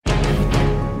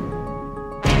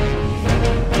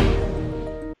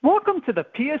to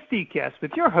the PSDcast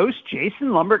with your host, Jason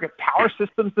Lumberg at Power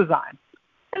Systems Design.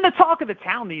 And the talk of the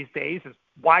town these days is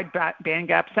wide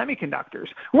bandgap semiconductors.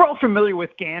 We're all familiar with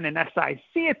GaN and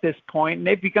SiC at this point, and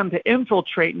they've begun to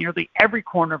infiltrate nearly every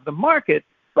corner of the market,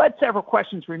 but several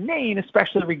questions remain,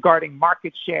 especially regarding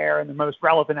market share and the most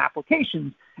relevant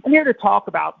applications. And here to talk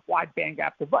about wide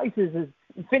bandgap devices is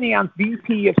Infineon's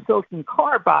VP of Silicon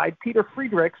Carbide, Peter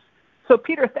Friedrichs. So,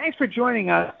 Peter, thanks for joining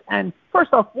us. And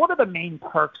first off, what are the main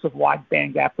perks of wide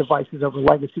bandgap devices over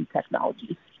legacy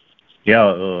technologies?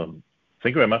 Yeah,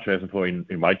 thank you very much, Jason, for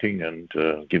inviting and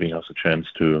giving us a chance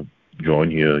to join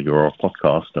here your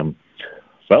podcast.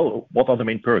 Well, what are the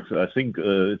main perks? I think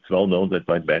it's well known that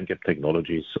wide bandgap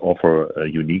technologies offer a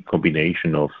unique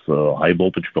combination of high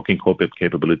voltage blocking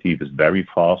capability with very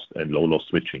fast and low loss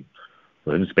switching.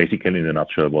 So this is basically, in a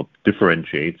nutshell, what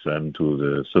differentiates them to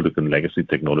the silicon legacy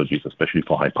technologies, especially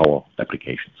for high power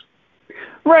applications.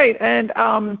 Right, and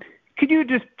could you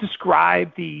just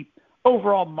describe the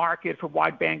overall market for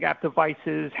wide bandgap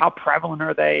devices? How prevalent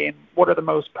are they, and what are the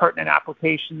most pertinent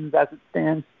applications as it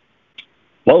stands?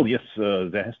 Well, yes,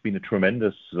 there has been a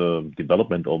tremendous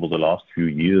development over the last few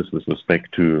years with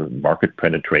respect to market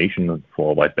penetration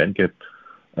for wide bandgap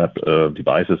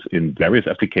devices in various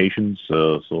applications.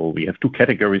 So we have two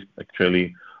categories,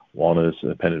 actually. One is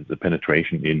the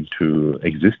penetration into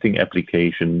existing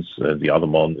applications. The other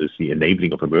one is the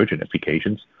enabling of emerging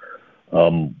applications.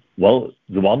 Well,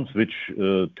 the ones which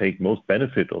take most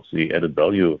benefit of the added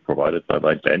value provided by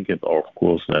wide bandgap are, of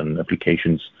course, then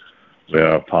applications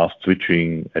where fast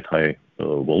switching at high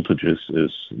voltages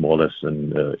is more or less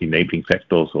an enabling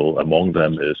factor. So among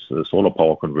them is solar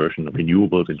power conversion,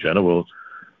 renewables in general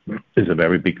is a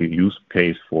very big use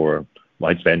case for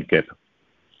wide bandgap.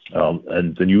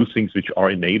 And the new things which are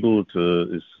enabled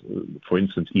is, for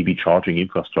instance, EV charging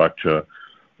infrastructure,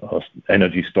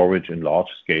 energy storage in large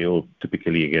scale,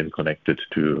 typically again connected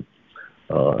to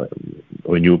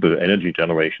renewable energy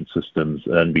generation systems,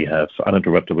 and we have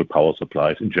uninterruptible power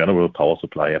supplies, in general power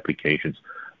supply applications,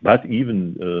 but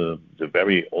even the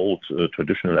very old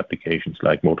traditional applications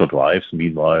like motor drives,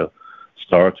 meanwhile,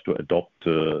 start to adopt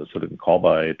silicon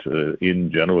carbide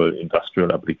in general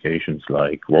industrial applications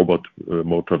like robot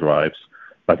motor drives,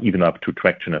 but even up to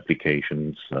traction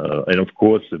applications. And of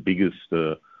course, the biggest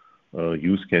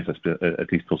use case,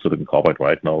 at least for silicon carbide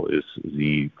right now, is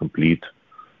the complete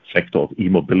sector of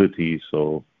e-mobility,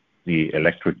 so the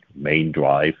electric main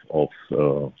drive of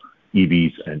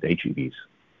EVs and HEVs.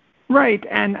 Right,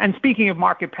 and speaking of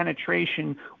market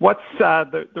penetration, what's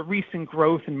the recent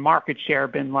growth in market share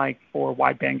been like for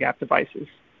wide bandgap devices?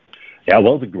 Yeah,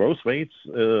 well, the growth rates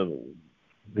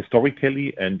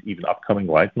historically and even upcoming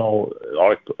right now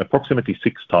are approximately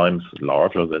 6 times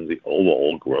larger than the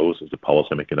overall growth of the power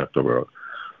semiconductor world.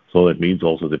 So that means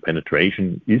also the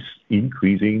penetration is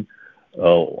increasing.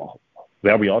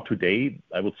 Where we are today,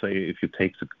 I would say if you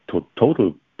take the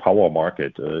total power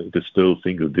market, it is still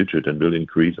single digit and will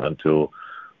increase until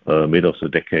mid of the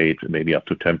decade, maybe up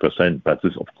to 10%. But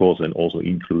this, of course, then also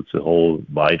includes a whole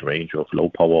wide range of low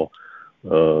power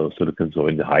silicon. So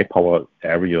in the high power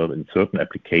area, in certain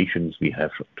applications, we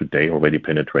have today already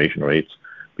penetration rates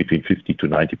between 50 to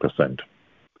 90%.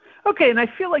 Okay, and I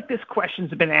feel like this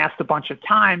question's been asked a bunch of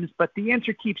times, but the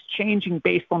answer keeps changing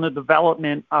based on the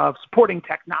development of supporting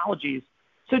technologies.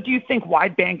 So do you think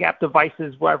wide bandgap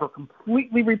devices will ever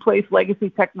completely replace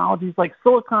legacy technologies like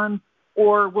silicon,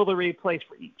 or will they replace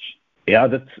for each? Yeah,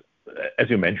 that's, as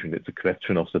you mentioned, it's a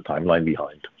question of the timeline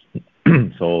behind.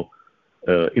 So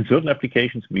in certain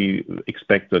applications, we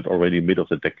expect that already mid of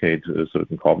the decade,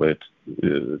 silicon carbide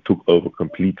took over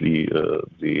completely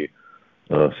the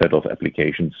set of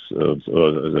applications,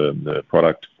 the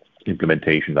product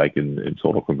implementation, like in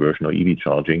solar conversion or EV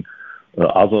charging.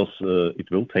 Others,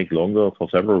 it will take longer for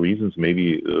several reasons.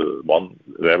 Maybe one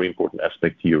very important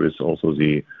aspect here is also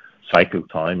the cycle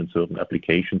time in certain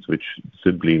applications, which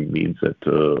simply means that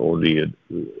only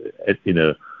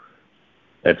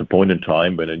at the point in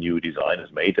time when a new design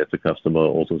is made at the customer,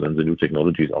 also then the new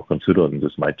technologies are considered, and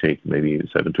this might take maybe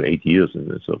 7 to 8 years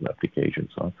in certain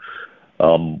applications.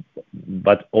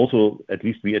 But also, at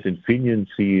least we at Infineon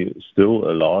see still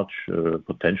a large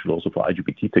potential also for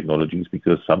IGBT technologies,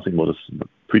 because something what is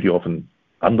pretty often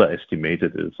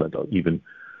underestimated is that even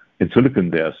in silicon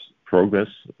there's progress.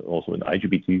 Also in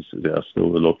IGBTs there's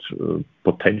still a lot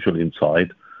potential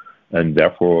inside, and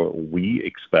therefore we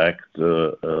expect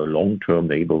a long-term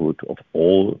neighborhood of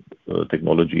all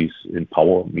technologies in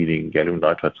power, meaning gallium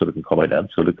nitride, silicon carbide, and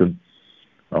silicon.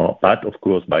 But of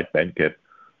course, wide bandgap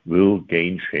will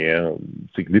gain share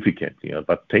significantly.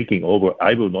 But taking over,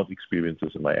 I will not experience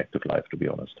this in my active life, to be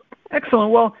honest.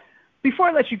 Excellent. Well, Before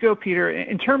I let you go, Peter,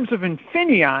 in terms of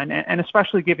Infineon, and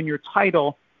especially given your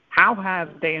title, how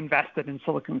have they invested in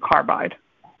silicon carbide?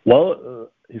 Well,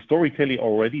 historically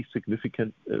already a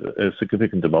significant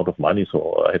amount of money.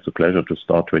 So I had the pleasure to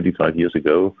start 25 years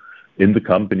ago in the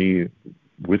company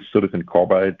with silicon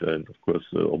carbide. And of course,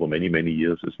 over many, many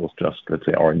years, this was just, let's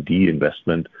say, R&D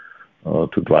investment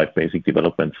to drive basic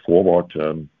developments forward.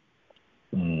 Of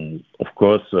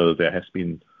course, there has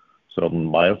been certain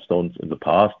milestones in the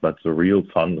past, but the real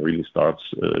fun really starts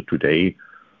today.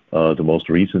 The most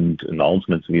recent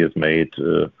announcements we have made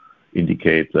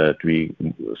indicate that we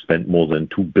spent more than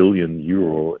 2 billion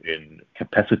euro in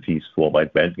capacities for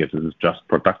wide bandgap. This is just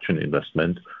production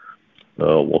investment,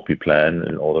 what we plan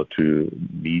in order to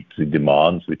meet the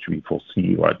demands which we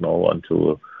foresee right now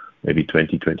until maybe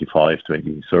 2025,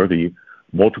 2030.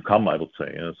 More to come, I would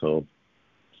say. So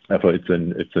therefore, it's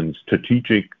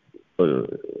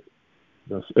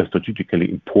a strategically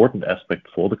important aspect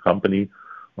for the company.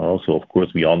 So, of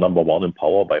course, we are number one in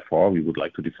power by far. We would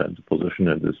like to defend the position,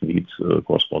 and this needs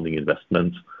corresponding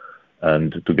investments.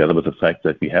 And together with the fact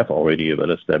that we have already a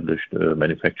well-established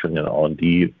manufacturing and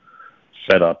R&D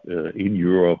setup in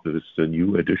Europe, with the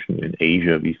new addition in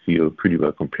Asia, we feel pretty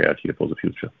well prepared here for the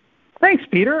future. Thanks,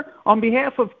 Peter. On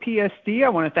behalf of PSD, I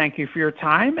want to thank you for your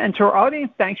time. And to our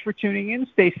audience, thanks for tuning in.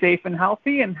 Stay safe and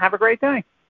healthy, and have a great day.